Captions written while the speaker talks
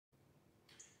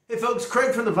Hey folks,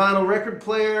 Craig from the Vinyl Record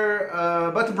Player,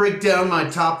 about to break down my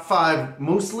top 5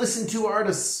 most listened to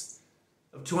artists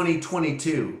of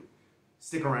 2022.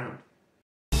 Stick around.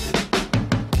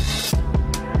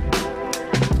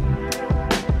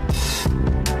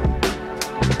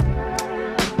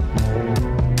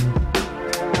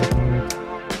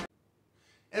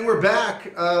 And we're back.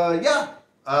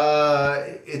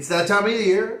 It's that time of the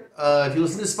year. If you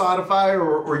listen to Spotify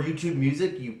or YouTube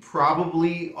Music, you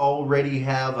probably already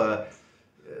have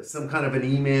some kind of an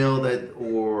email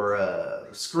or a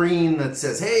screen that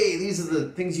says, hey, these are the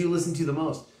things you listen to the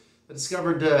most. I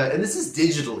discovered, and this is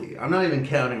digitally, I'm not even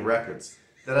counting records,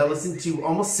 that I listened to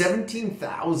almost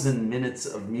 17,000 minutes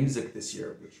of music this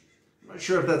year, which I'm not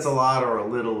sure if that's a lot or a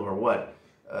little or what.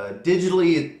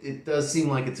 Digitally, it does seem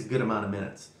like it's a good amount of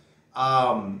minutes.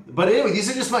 But anyway,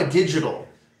 these are just my digital.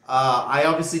 I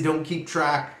obviously don't keep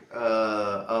track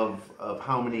of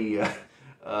how many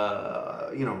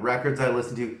records I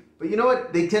listen to, but you know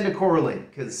what? They tend to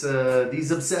correlate because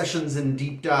these obsessions and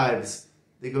deep dives,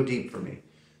 they go deep for me.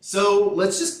 So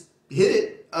let's just hit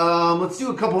it. Let's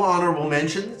do a couple honorable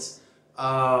mentions that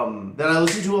I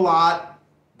listen to a lot,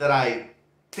 that I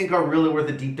think are really worth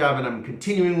a deep dive, and I'm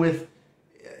continuing with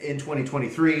in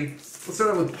 2023. Let's start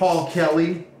out with Paul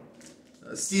Kelly.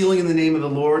 Stealing in the Name of the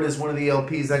Lord is one of the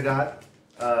LPs I got.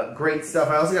 Great stuff.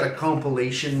 I also got a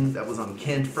compilation that was on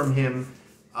Kent from him.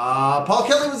 Paul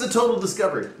Kelly was a total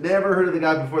discovery. Never heard of the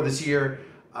guy before this year.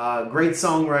 Great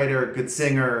songwriter, good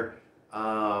singer.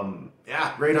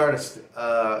 Great artist.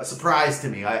 A surprise to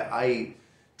me. I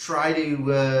try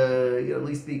to at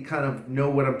least know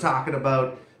what I'm talking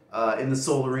about in the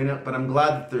soul arena, but I'm glad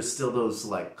that there's still those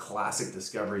like classic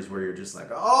discoveries where you're just like,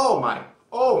 oh my.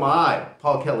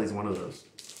 Paul Kelly's one of those.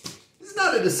 This is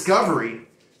not a discovery,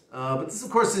 but this, of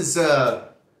course, is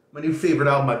my new favorite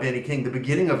album by Benny King, the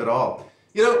beginning of it all.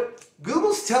 You know,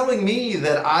 Google's telling me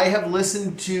that I have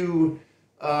listened to,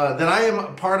 that I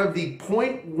am part of the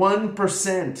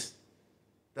 0.1%.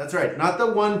 That's right, not the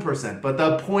 1%, but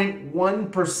the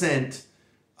 0.1%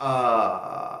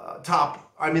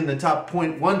 I'm in the top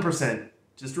 0.1%,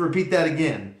 just to repeat that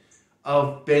again,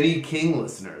 of Benny King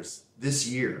listeners this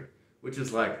year. Which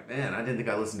is like, man, I didn't think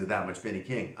I listened to that much Benny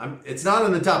King. It's not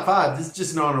in the top 5. This is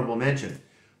just an honorable mention.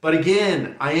 But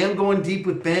again, I am going deep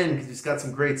with Ben because he's got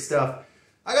some great stuff.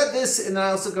 I got this, and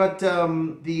I also got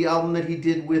the album that he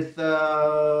did with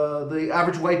the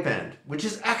Average White Band, which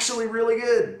is actually really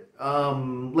good.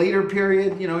 Later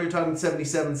period, you're talking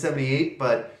 77, 78,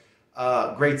 but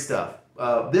great stuff.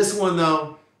 This one,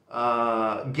 though,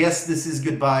 Guess This Is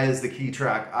Goodbye is the key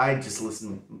track. I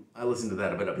listened to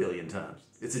that about 1 billion times.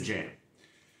 It's a jam.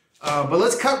 But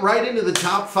let's cut right into the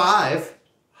top 5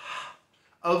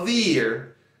 of the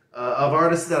year of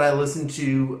artists that I listen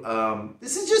to.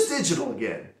 This is just digital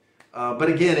again. But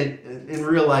again, in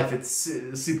real life, it's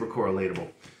super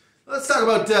correlatable. Let's talk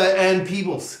about Ann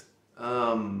Peebles.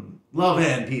 Love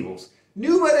Ann Peebles.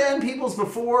 Knew about Ann Peebles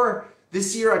before.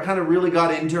 This year, I kind of really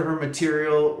got into her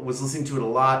material, was listening to it a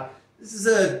lot. This is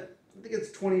I think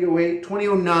it's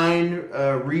 2009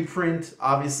 reprint,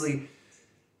 obviously.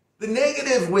 The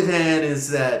negative with Ann is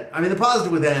that, the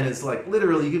positive with Ann is like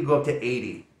literally you could go up to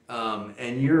 80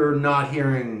 and you're not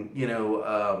hearing,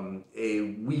 a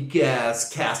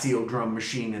weak-ass Casio drum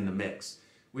machine in the mix,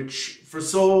 which for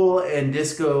soul and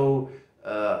disco,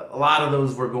 a lot of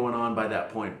those were going on by that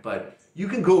point. But you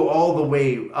can go all the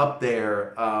way up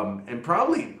there and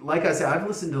probably, like I said, I've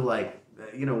listened to a lot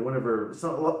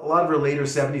of her later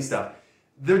 70s stuff.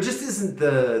 There just isn't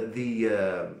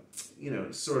the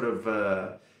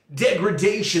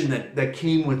degradation that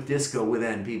came with disco with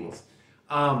Ann Peebles.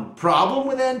 Problem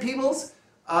with Ann Peebles?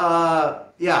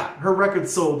 Her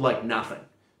records sold like nothing.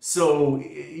 So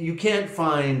you can't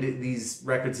find these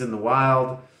records in the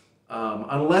wild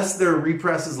unless they're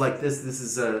represses like this. This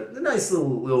is a nice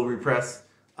little repress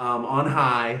on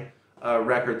High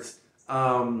Records.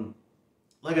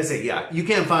 Like I say, you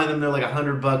can't find them. They're like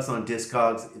 $100 on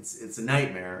Discogs. It's a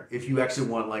nightmare. If you actually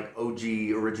want like OG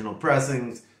original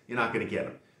pressings, you're not going to get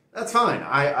them. That's fine.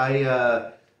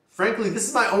 Frankly, this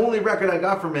is my only record I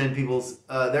got from Ann Peebles.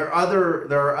 There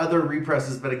are other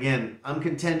represses, but again, I'm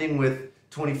contending with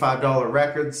 $25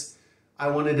 records. I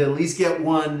wanted to at least get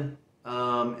one,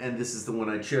 and this is the one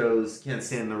I chose. Can't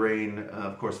Stand the Rain,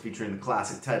 of course, featuring the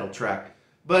classic title track.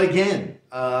 But again,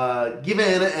 give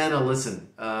Anna a listen.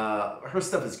 Her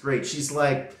stuff is great. She's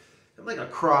like a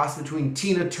cross between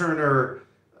Tina Turner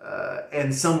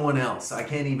and someone else. I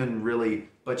can't even really,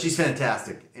 but she's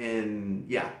fantastic. And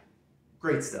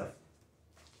great stuff.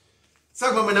 Let's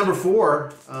talk about my number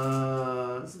 4.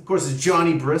 This, of course, is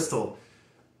Johnny Bristol.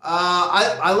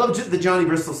 I love the Johnny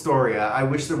Bristol story. I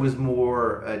wish there was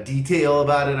more detail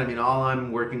about it. I mean, all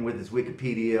I'm working with is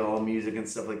Wikipedia, all music and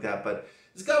stuff like that. But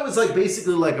this guy was like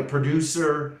basically like a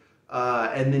producer,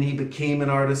 and then he became an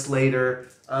artist later.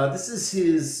 This is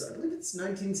his, I believe it's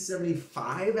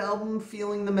 1975 album,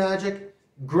 Feeling the Magic.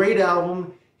 Great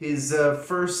album. His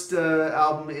first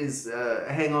album is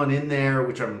Hang On In There,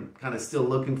 which I'm kind of still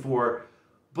looking for.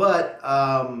 But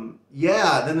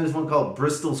yeah, then there's one called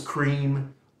Bristol's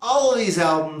Cream. All of these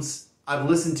albums I've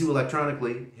listened to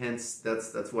electronically, hence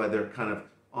that's why they're kind of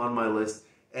on my list.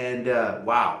 And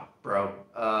wow, bro,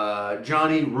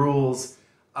 Johnny rules.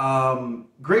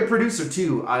 Great producer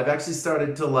too. I've actually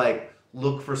started to like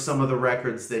look for some of the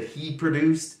records that he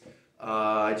produced.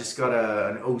 I just got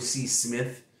an O.C.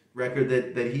 Smith record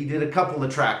that he did a couple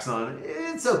of tracks on.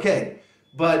 It's okay,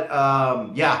 but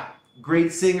yeah,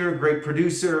 great singer, great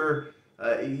producer.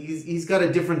 He's got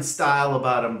a different style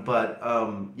about him, but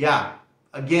yeah,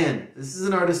 again, this is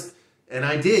an artist, and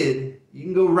you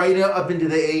can go right up into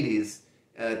the 80s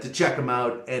to check him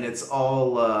out, and it's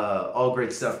all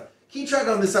great stuff. Key track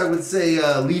on this, I would say,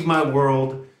 Leave My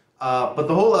World, but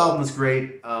the whole album is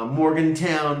great.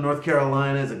 Morgantown, North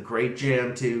Carolina is a great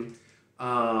jam too.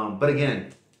 But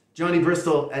again, Johnny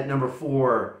Bristol at number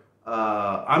 4,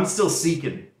 I'm still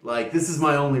seeking. Like, this is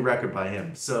my only record by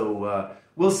him, so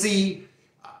we'll see.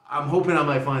 I'm hoping I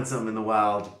might find something in the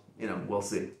wild. You know, we'll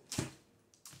see.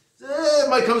 It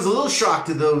might come as a little shock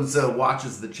to those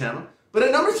watchers of the channel. But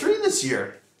at number 3 this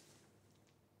year,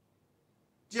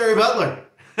 Jerry Butler.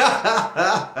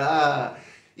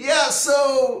 Yeah,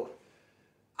 so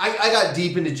I got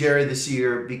deep into Jerry this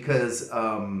year because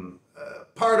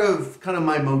part of kind of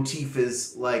my motif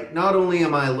is, like, not only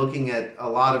am I looking at a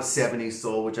lot of 70s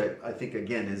soul, which I think,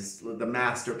 again, is the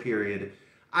master period.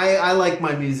 I like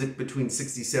my music between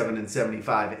 67 and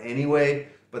 75 anyway,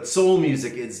 but soul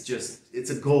music is just, it's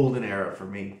a golden era for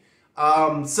me.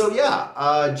 So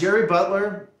yeah, Jerry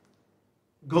Butler,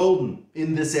 golden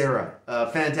in this era.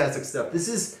 Fantastic stuff. This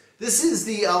is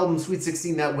the album Sweet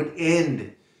 16 that would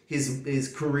end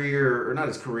his career, or not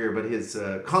his career, but his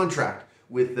contract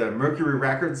with Mercury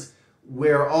Records,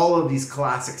 where all of these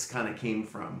classics kind of came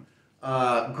from.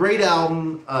 Great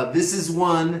album. This is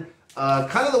one,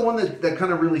 kind of the one that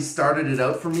kind of really started it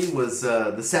out for me was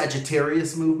the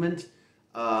Sagittarius Movement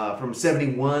from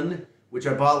 71, which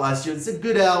I bought last year. It's a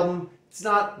good album. It's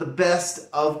not the best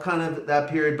of kind of that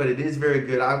period, but it is very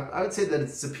good. I would say that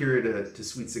it's superior to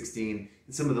Sweet 16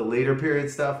 and some of the later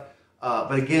period stuff.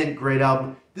 But again, great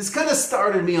album. This kind of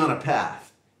started me on a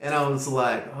path, and I was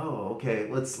like, oh, okay,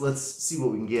 let's see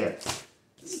what we can get.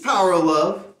 This is Power of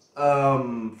Love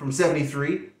from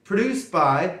 73, produced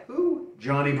by who?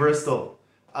 Johnny Bristol.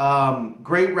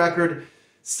 Great record.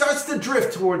 Starts to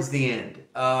drift towards the end.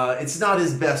 It's not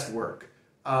his best work,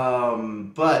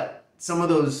 but some of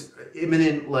those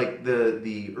imminent, like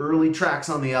the early tracks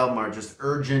on the album are just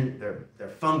urgent. They're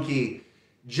funky.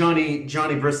 Johnny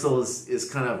Bristol is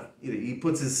kind of, you know, he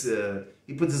puts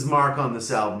his mark on this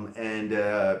album, and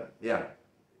yeah,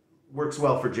 works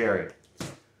well for Jerry.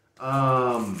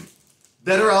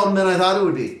 Better album than I thought it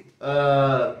would be.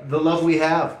 The Love We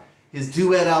Have, his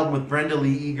duet album with Brenda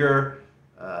Lee Eager,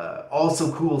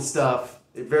 also cool stuff.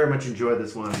 I very much enjoyed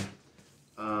this one.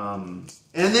 And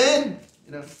then,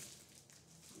 you know,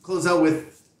 close out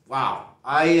with, wow,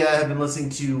 I have been listening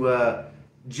to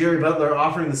Jerry Butler,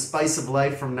 Offering the Spice of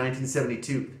Life from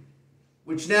 1972,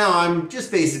 which now I'm just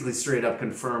basically straight up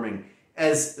confirming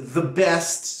as the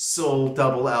best soul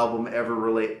double album ever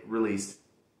released.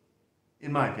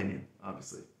 In my opinion,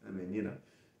 obviously. I mean, you know,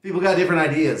 people got different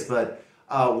ideas, but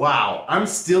wow, I'm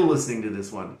still listening to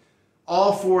this one.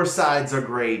 All 4 sides are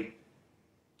great.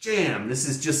 Jam, this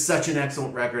is just such an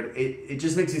excellent record. It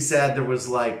just makes me sad there was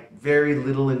like very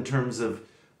little in terms of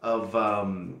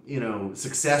you know,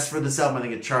 success for this album. I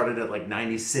think it charted at like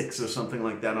 96 or something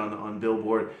like that on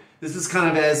Billboard. This was kind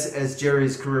of as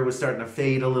Jerry's career was starting to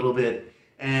fade a little bit,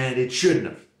 and it shouldn't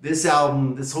have. This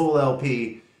album, this whole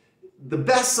LP, the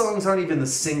best songs aren't even the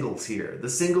singles here. The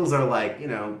singles are like, you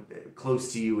know,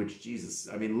 Close to You, which, Jesus,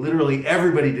 I mean, literally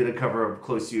everybody did a cover of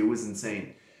Close to You. It was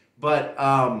insane. But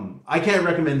I can't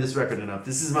recommend this record enough.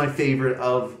 This is my favorite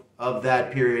of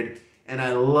that period, and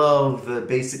I love the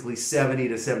basically 70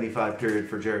 to 75 period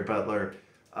for Jerry Butler.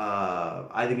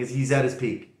 I think he's at his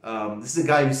peak. This is a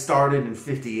guy who started in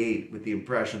 58 with the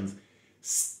Impressions,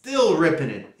 still ripping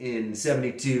it in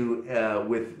 72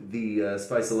 with the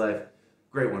Spice of Life.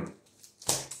 Great one.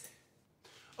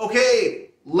 Okay,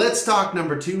 let's talk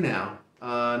number 2 now.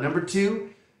 Number 2,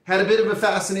 had a bit of a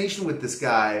fascination with this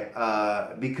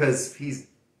guy because he's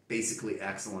basically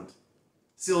excellent.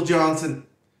 Syl Johnson,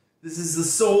 This is the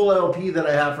sole LP that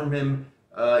I have from him.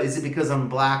 Is It Because I'm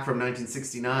Black from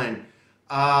 1969.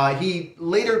 He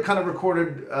later kind of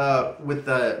recorded with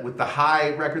the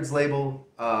High Records label,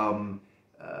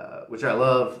 which I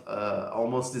love.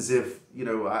 Almost as if, you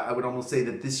know, I would almost say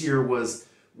that this year was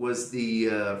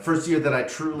the first year that I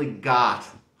truly got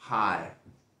High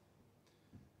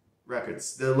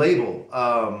Records. The label,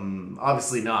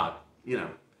 obviously not, you know,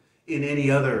 in any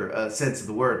other sense of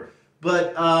the word.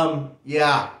 But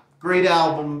yeah, great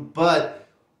album. But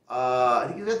I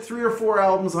think he had 3 or 4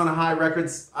 albums on High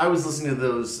Records. I was listening to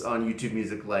those on YouTube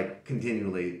Music like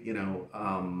continually, you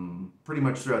know, pretty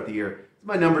much throughout the year. It's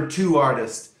my number 2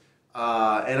 artist,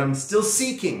 and I'm still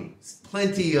seeking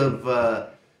plenty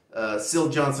of Syl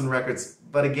Johnson records.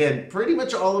 But again, pretty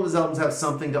much all of his albums have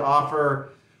something to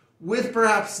offer, with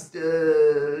perhaps,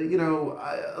 you know,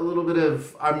 a little bit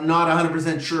of, I'm not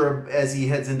 100% sure as he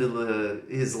heads into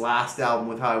his last album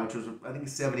with High, which was, I think,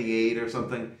 78 or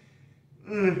something.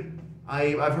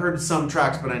 I've heard some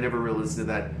tracks, but I never really listened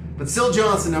to that. But Syl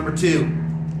Johnson, number 2.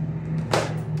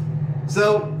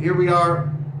 So, here we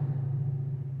are.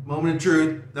 Moment of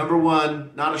truth. Number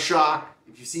 1. Not a shock.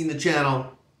 If you've seen the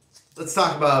channel, let's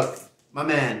talk about my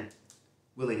man,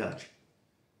 Willie Hutch.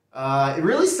 It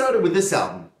really started with this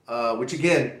album, which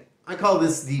again, I call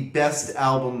this the best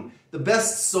album, the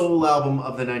best soul album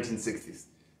of the 1960s.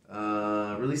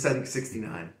 Released, I think,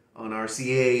 69 on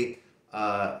RCA.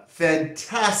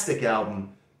 Fantastic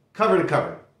album, cover to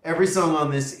cover. Every song on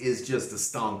this is just a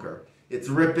stonker. It's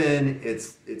ripping,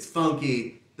 it's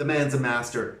funky. The man's a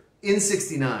master. In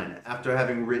 69, after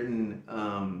having written,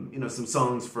 you know, some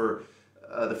songs for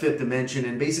the Fifth Dimension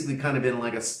and basically kind of been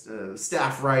like a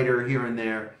staff writer here and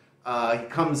there, he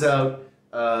comes out.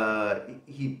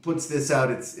 He puts this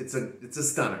out. It's a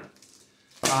stunner.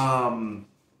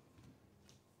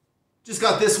 Just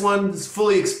got this one. It's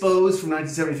Fully Exposed from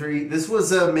 1973. This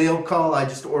was a mail call. I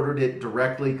just ordered it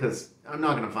directly because I'm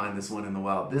not going to find this one in the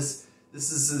wild. This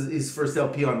is his first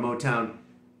LP on Motown.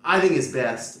 I think it's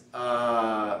best.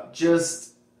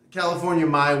 Just California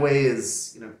My Way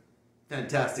is, you know,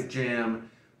 fantastic jam.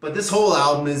 But this whole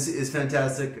album is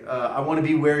fantastic. I Want to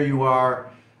Be Where You Are.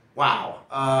 Wow.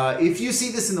 If you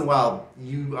see this in the wild,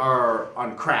 you are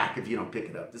on crack if you don't pick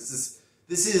it up. This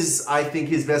is I think,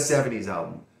 his best 70s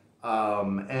album.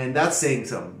 And that's saying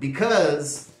something,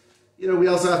 because, you know, we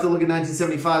also have to look at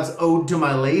 1975's Ode to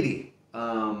My Lady,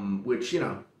 which, you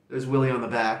know, there's Willie on the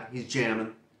back, he's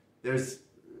jamming. There's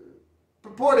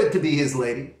purported to be his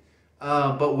lady,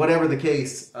 but whatever the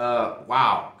case,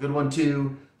 wow, good one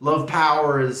too. Love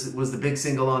Power was the big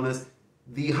single on this,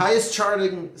 the highest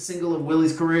charting single of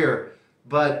Willie's career.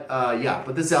 But yeah,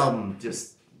 but this album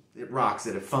just, it rocks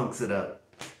it, it funks it up.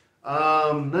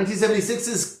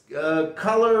 1976's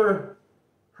Color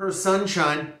Her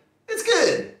Sunshine. It's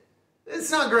good. It's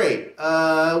not great.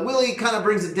 Willie kind of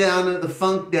brings it down, the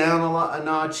funk down a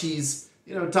notch. He's,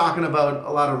 you know, talking about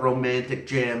a lot of romantic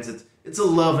jams. It's a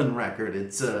loving record.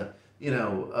 It's a, you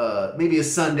know, maybe a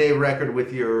Sunday record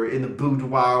with your, in the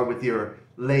boudoir with your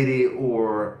lady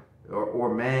or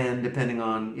man, depending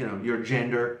on, you know, your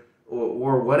gender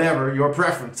or whatever, your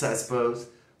preference, I suppose.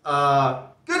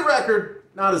 Good record.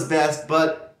 Not his best,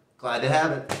 but glad to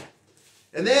have it.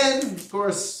 And then, of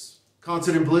course,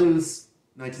 Concert in Blues,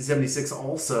 1976,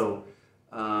 also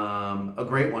a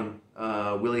great one,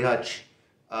 Willie Hutch.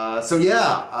 So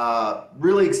yeah,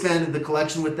 really expanded the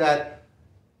collection with that.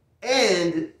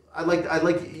 And I'd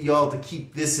like y'all to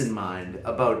keep this in mind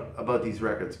about these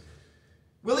records.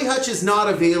 Willie Hutch is not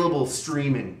available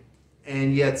streaming,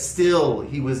 and yet still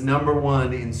he was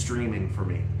 #1 in streaming for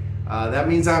me. That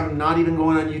means I'm not even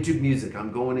going on YouTube Music.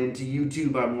 I'm going into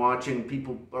YouTube. I'm watching,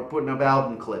 people are putting up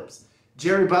album clips.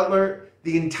 Jerry Butler,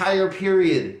 the entire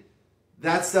period,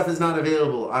 that stuff is not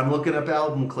available. I'm looking up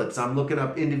album clips. I'm looking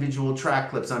up individual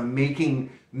track clips. I'm making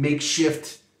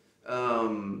makeshift, you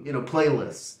know,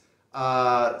 playlists.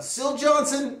 Syl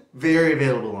Johnson, very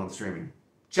available on streaming.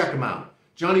 Check him out.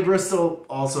 Johnny Bristol,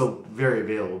 also very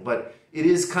available. But it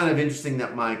is kind of interesting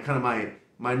that my #1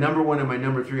 and my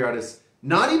 #3 artists,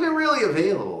 not even really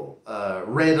available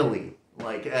readily,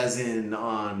 like as in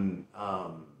on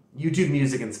YouTube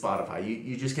Music and Spotify.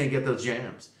 You just can't get those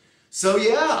jams. So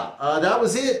yeah, that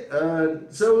was it.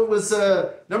 So it was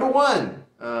 #1,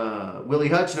 Willie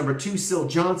Hutch, #2, Syl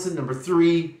Johnson,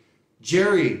 #3,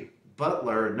 Jerry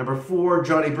Butler, #4,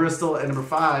 Johnny Bristol, and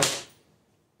 #5,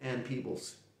 Ann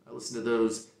Peebles. I listened to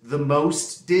those the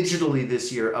most digitally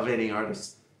this year of any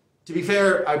artist. To be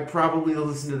fair, I probably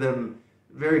listened to them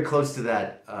very close to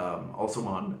that, also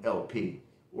on LP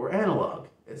or analog,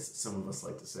 as some of us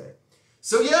like to say.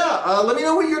 So yeah, let me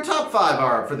know what your top 5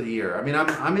 are for the year. I mean,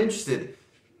 I'm interested.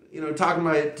 talking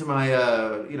to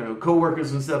my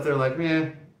coworkers and stuff, they're like,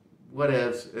 man,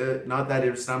 whatevs, not that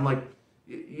interested. I'm like,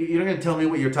 you're not going to tell me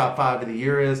what your top 5 of the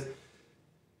year is?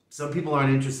 Some people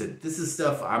aren't interested. This is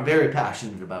stuff I'm very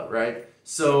passionate about, right?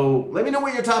 So let me know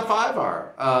what your top 5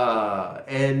 are.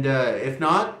 And if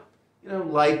not,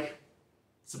 like,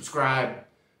 subscribe.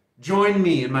 Join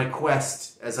me in my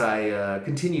quest as I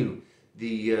continue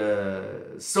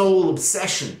the soul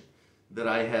obsession that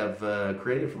I have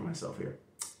created for myself here.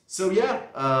 So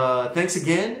yeah, thanks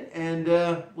again, and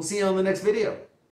we'll see you on the next video.